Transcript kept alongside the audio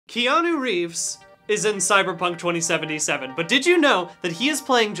Keanu Reeves is in Cyberpunk 2077, but did you know that he is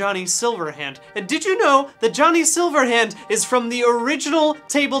playing Johnny Silverhand? And did you know that Johnny Silverhand is from the original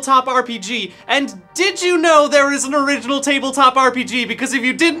tabletop RPG? And did you know there is an original tabletop RPG? Because if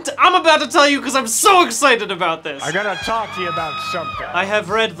you didn't, I'm about to tell you because I'm so excited about this. I gotta talk to you about something. I have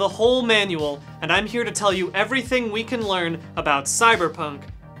read the whole manual, and I'm here to tell you everything we can learn about Cyberpunk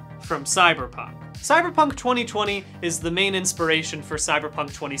from Cyberpunk. Cyberpunk 2020 is the main inspiration for Cyberpunk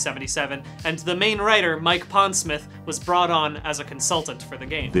 2077, and the main writer, Mike Pondsmith, was brought on as a consultant for the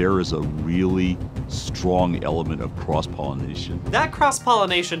game. There is a really strong element of cross-pollination. That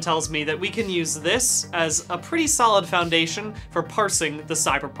cross-pollination tells me that we can use this as a pretty solid foundation for parsing the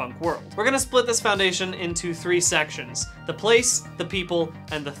Cyberpunk world. We're gonna split this foundation into 3 sections: the place, the people,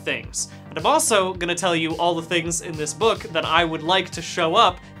 and the things. And I'm also gonna tell you all the things in this book that I would like to show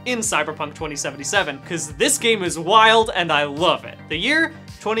up in Cyberpunk 2077, because this game is wild and I love it. The year,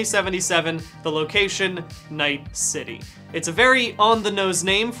 2077, the location, Night City. It's a very on-the-nose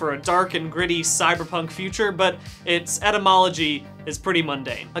name for a dark and gritty cyberpunk future, but its etymology is pretty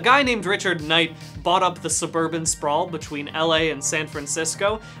mundane. A guy named Richard Knight bought up the suburban sprawl between LA and San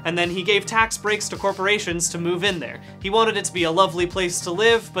Francisco, and then he gave tax breaks to corporations to move in there. He wanted it to be a lovely place to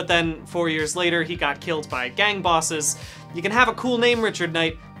live, but then 4 years later he got killed by gang bosses. You can have a cool name, Richard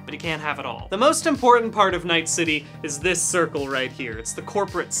Knight, but you can't have it all. The most important part of Night City is this circle right here. It's the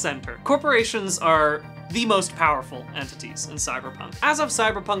corporate center. Corporations are the most powerful entities in Cyberpunk. As of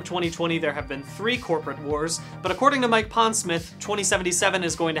Cyberpunk 2020, there have been 3 corporate wars, but according to Mike Pondsmith, 2077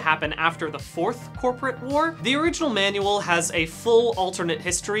 is going to happen after the 4th corporate war. The original manual has a full alternate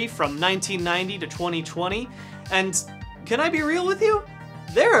history from 1990 to 2020, and can I be real with you?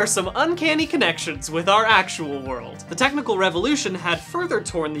 There are some uncanny connections with our actual world. The technical revolution had further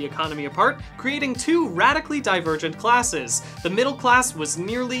torn the economy apart, creating 2 radically divergent classes. The middle class was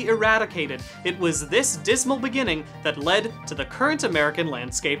nearly eradicated. It was this dismal beginning that led to the current American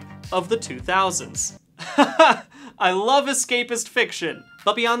landscape of the 2000s. I love escapist fiction.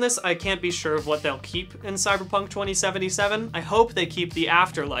 But beyond this, I can't be sure of what they'll keep in Cyberpunk 2077. I hope they keep the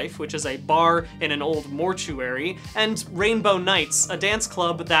Afterlife, which is a bar in an old mortuary, and Rainbow Nights, a dance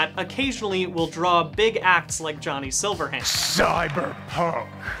club that occasionally will draw big acts like Johnny Silverhand. Cyberpunk.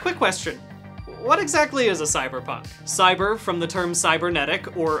 Quick question. What exactly is a cyberpunk? Cyber from the term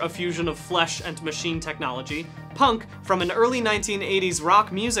cybernetic, or a fusion of flesh and machine technology. Punk from an early 1980s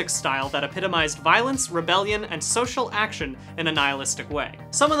rock music style that epitomized violence, rebellion, and social action in a nihilistic way.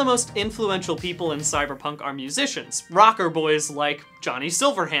 Some of the most influential people in cyberpunk are musicians, rocker boys like Johnny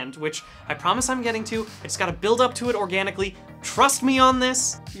Silverhand, which I promise I'm getting to. I just gotta build up to it organically. Trust me on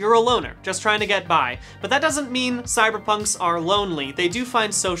this. You're a loner, just trying to get by. But that doesn't mean cyberpunks are lonely. They do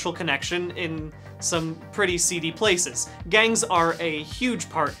find social connection in some pretty seedy places. Gangs are a huge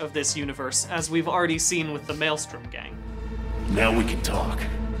part of this universe, as we've already seen with the Maelstrom gang. Now we can talk.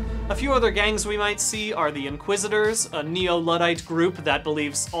 A few other gangs we might see are the Inquisitors, a neo-Luddite group that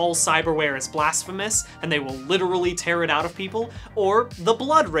believes all cyberware is blasphemous and they will literally tear it out of people, or the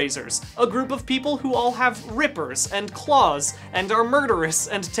Blood Raisers, a group of people who all have rippers and claws and are murderous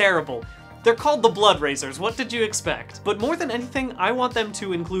and terrible. They're called the Blood Raisers, what did you expect? But more than anything, I want them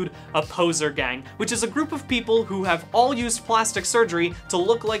to include a poser gang, which is a group of people who have all used plastic surgery to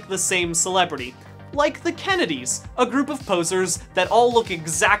look like the same celebrity. Like the Kennedys, a group of posers that all look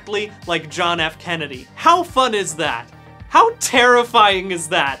exactly like John F. Kennedy. How fun is that? How terrifying is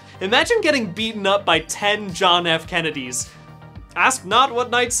that? Imagine getting beaten up by 10 John F. Kennedys. Ask not what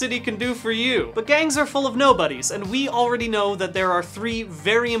Night City can do for you. But gangs are full of nobodies, and we already know that there are 3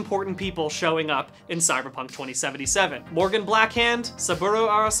 very important people showing up in Cyberpunk 2077. Morgan Blackhand, Saburo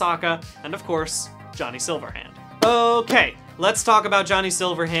Arasaka, and of course, Johnny Silverhand. Okay, let's talk about Johnny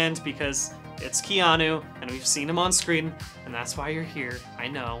Silverhand because it's Keanu, and we've seen him on screen, and that's why you're here, I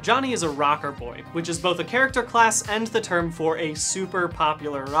know. Johnny is a rocker boy, which is both a character class and the term for a super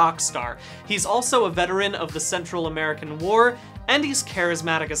popular rock star. He's also a veteran of the Central American War, and he's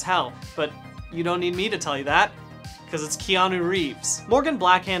charismatic as hell, but you don't need me to tell you that, because it's Keanu Reeves. Morgan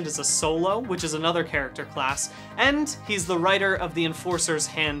Blackhand is a solo, which is another character class, and he's the writer of the Enforcer's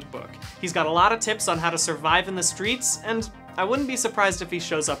Handbook. He's got a lot of tips on how to survive in the streets, and I wouldn't be surprised if he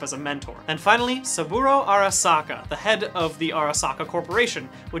shows up as a mentor. And finally, Saburo Arasaka, the head of the Arasaka Corporation,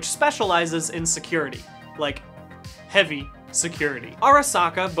 which specializes in security. Like, heavy security.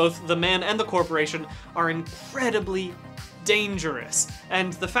 Arasaka, both the man and the corporation, are incredibly dangerous.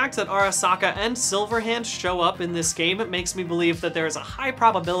 And the fact that Arasaka and Silverhand show up in this game makes me believe that there is a high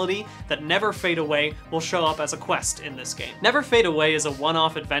probability that Never Fade Away will show up as a quest in this game. Never Fade Away is a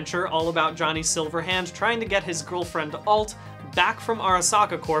one-off adventure all about Johnny Silverhand trying to get his girlfriend Alt back from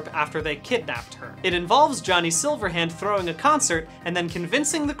Arasaka Corp after they kidnapped her. It involves Johnny Silverhand throwing a concert and then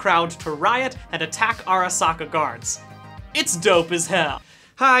convincing the crowd to riot and attack Arasaka guards. It's dope as hell.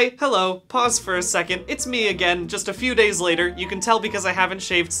 Hi, hello, pause for a second, it's me again, just a few days later. You can tell because I haven't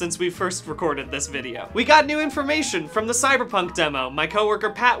shaved since we first recorded this video. We got new information from the Cyberpunk demo. My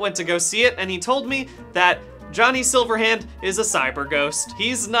coworker Pat went to go see it and he told me that Johnny Silverhand is a cyber ghost.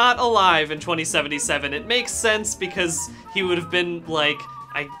 He's not alive in 2077. It makes sense because he would have been like,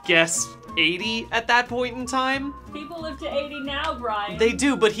 I guess, 80 at that point in time? People live to 80 now, Brian. They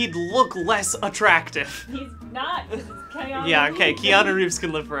do, but he'd look less attractive. He's not, because it's Keanu Yeah, okay, Reeves. Keanu Reeves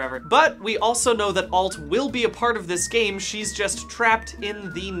can live forever. But we also know that Alt will be a part of this game. She's just trapped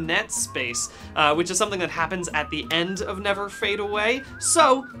in the net space, which is something that happens at the end of Never Fade Away.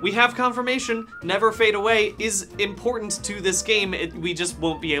 So, we have confirmation Never Fade Away is important to this game. We just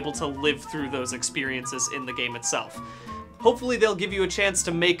won't be able to live through those experiences in the game itself. Hopefully they'll give you a chance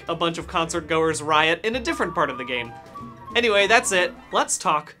to make a bunch of concert goers riot in a different part of the game. Anyway, that's it. Let's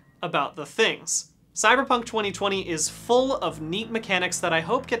talk about the things. Cyberpunk 2020 is full of neat mechanics that I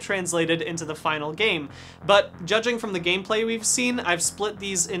hope get translated into the final game, but judging from the gameplay we've seen, I've split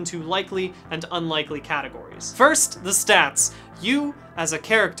these into likely and unlikely categories. First, the stats. You, as a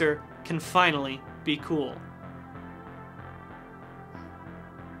character, can finally be cool.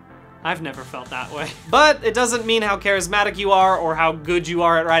 I've never felt that way. But it doesn't mean how charismatic you are or how good you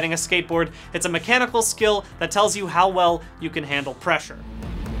are at riding a skateboard. It's a mechanical skill that tells you how well you can handle pressure.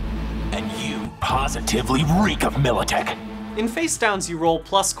 And you positively reek of Militech. In face downs, you roll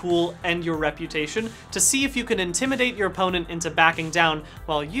plus cool and your reputation to see if you can intimidate your opponent into backing down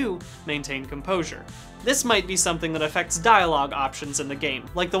while you maintain composure. This might be something that affects dialogue options in the game,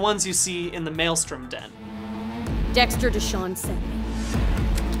 like the ones you see in the Maelstrom Den. Dexter Deshawn sent me.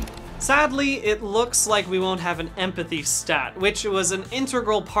 Sadly, it looks like we won't have an empathy stat, which was an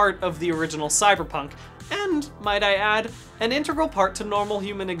integral part of the original Cyberpunk, and, might I add, an integral part to normal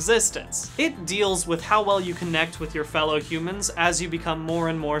human existence. It deals with how well you connect with your fellow humans as you become more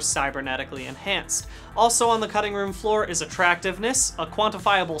and more cybernetically enhanced. Also on the cutting room floor is attractiveness, a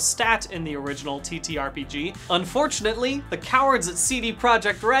quantifiable stat in the original TTRPG. Unfortunately, the cowards at CD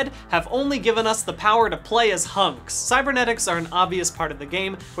Projekt Red have only given us the power to play as hunks. Cybernetics are an obvious part of the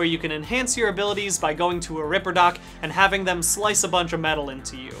game where you can enhance your abilities by going to a Ripper Doc and having them slice a bunch of metal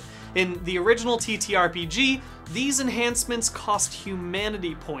into you. In the original TTRPG, these enhancements cost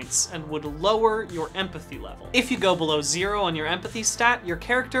humanity points and would lower your empathy level. If you go below 0 on your empathy stat, your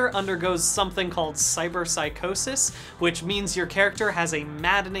character undergoes something called cyberpsychosis, which means your character has a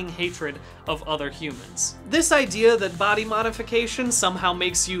maddening hatred of other humans. This idea that body modification somehow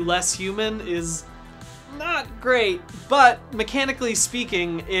makes you less human is not great, but mechanically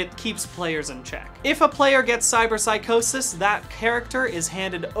speaking, it keeps players in check. If a player gets cyberpsychosis, that character is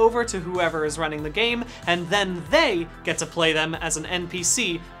handed over to whoever is running the game, and then they get to play them as an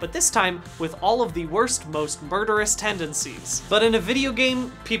NPC, but this time with all of the worst, most murderous tendencies. But in a video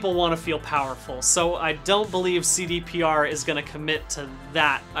game, people want to feel powerful, so I don't believe CDPR is going to commit to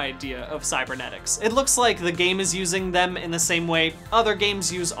that idea of cybernetics. It looks like the game is using them in the same way other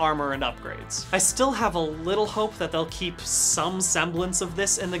games use armor and upgrades. I still have a little hope that they'll keep some semblance of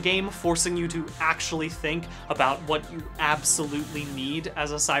this in the game, forcing you to actually think about what you absolutely need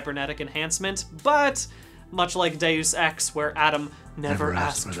as a cybernetic enhancement, but much like Deus Ex, where Adam never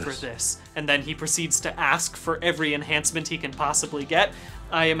asked for this, and then he proceeds to ask for every enhancement he can possibly get,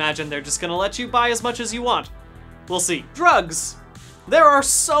 I imagine they're just gonna let you buy as much as you want. We'll see. Drugs! There are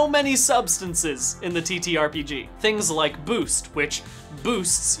so many substances in the TTRPG. Things like Boost, which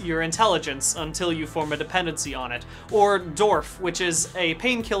boosts your intelligence until you form a dependency on it, or Dorf, which is a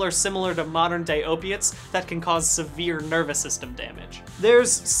painkiller similar to modern-day opiates that can cause severe nervous system damage.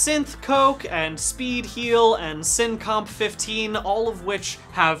 There's Synth Coke and Speed Heal and SynComp 15, all of which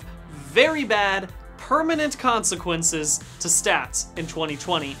have very bad, permanent consequences to stats in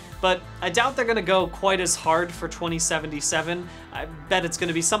 2020, but I doubt they're gonna go quite as hard for 2077. I bet it's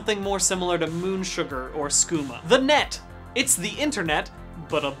gonna be something more similar to Moon Sugar or Skooma. The Net! It's the internet,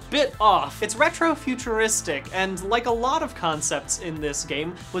 but a bit off. It's retro-futuristic, and like a lot of concepts in this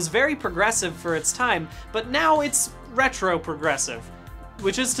game, was very progressive for its time, but now it's retro-progressive,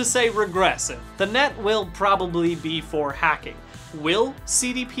 which is to say regressive. The Net will probably be for hacking. Will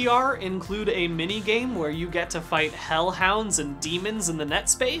CDPR include a minigame where you get to fight hellhounds and demons in the net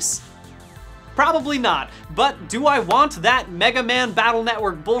space? Probably not, but do I want that Mega Man Battle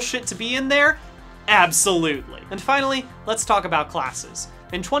Network bullshit to be in there? Absolutely. And finally, let's talk about classes.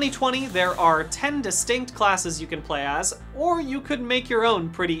 In 2020, there are 10 distinct classes you can play as, or you could make your own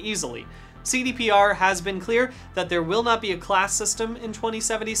pretty easily. CDPR has been clear that there will not be a class system in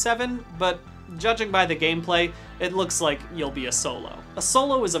 2077, but judging by the gameplay, it looks like you'll be a solo. A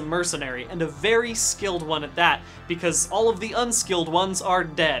solo is a mercenary, and a very skilled one at that, because all of the unskilled ones are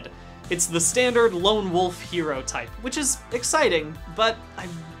dead. It's the standard lone wolf hero type, which is exciting, but I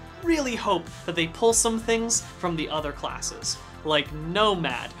really hope that they pull some things from the other classes. Like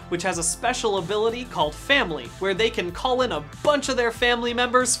Nomad, which has a special ability called Family, where they can call in a bunch of their family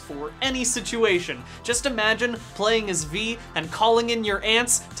members for any situation. Just imagine playing as V and calling in your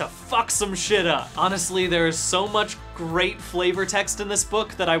aunts to fuck some shit up. Honestly, there is so much great flavor text in this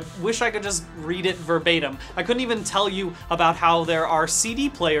book that I wish I could just read it verbatim. I couldn't even tell you about how there are CD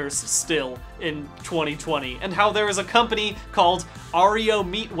players still in 2020, and how there is a company called Ario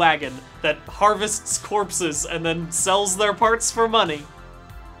Meat Wagon that harvests corpses and then sells their parts for money.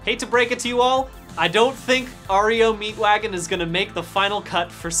 Hate to break it to you all, I don't think Ario Meat Wagon is gonna make the final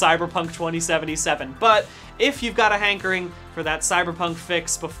cut for Cyberpunk 2077, but if you've got a hankering for that Cyberpunk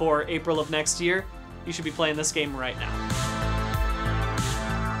fix before April of next year, you should be playing this game right now.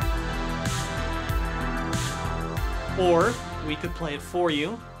 Or we could play it for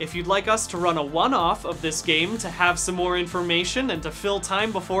you. If you'd like us to run a one-off of this game to have some more information and to fill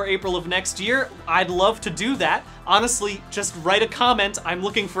time before April of next year, I'd love to do that. Honestly, just write a comment. I'm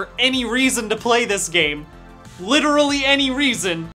looking for any reason to play this game. Literally any reason.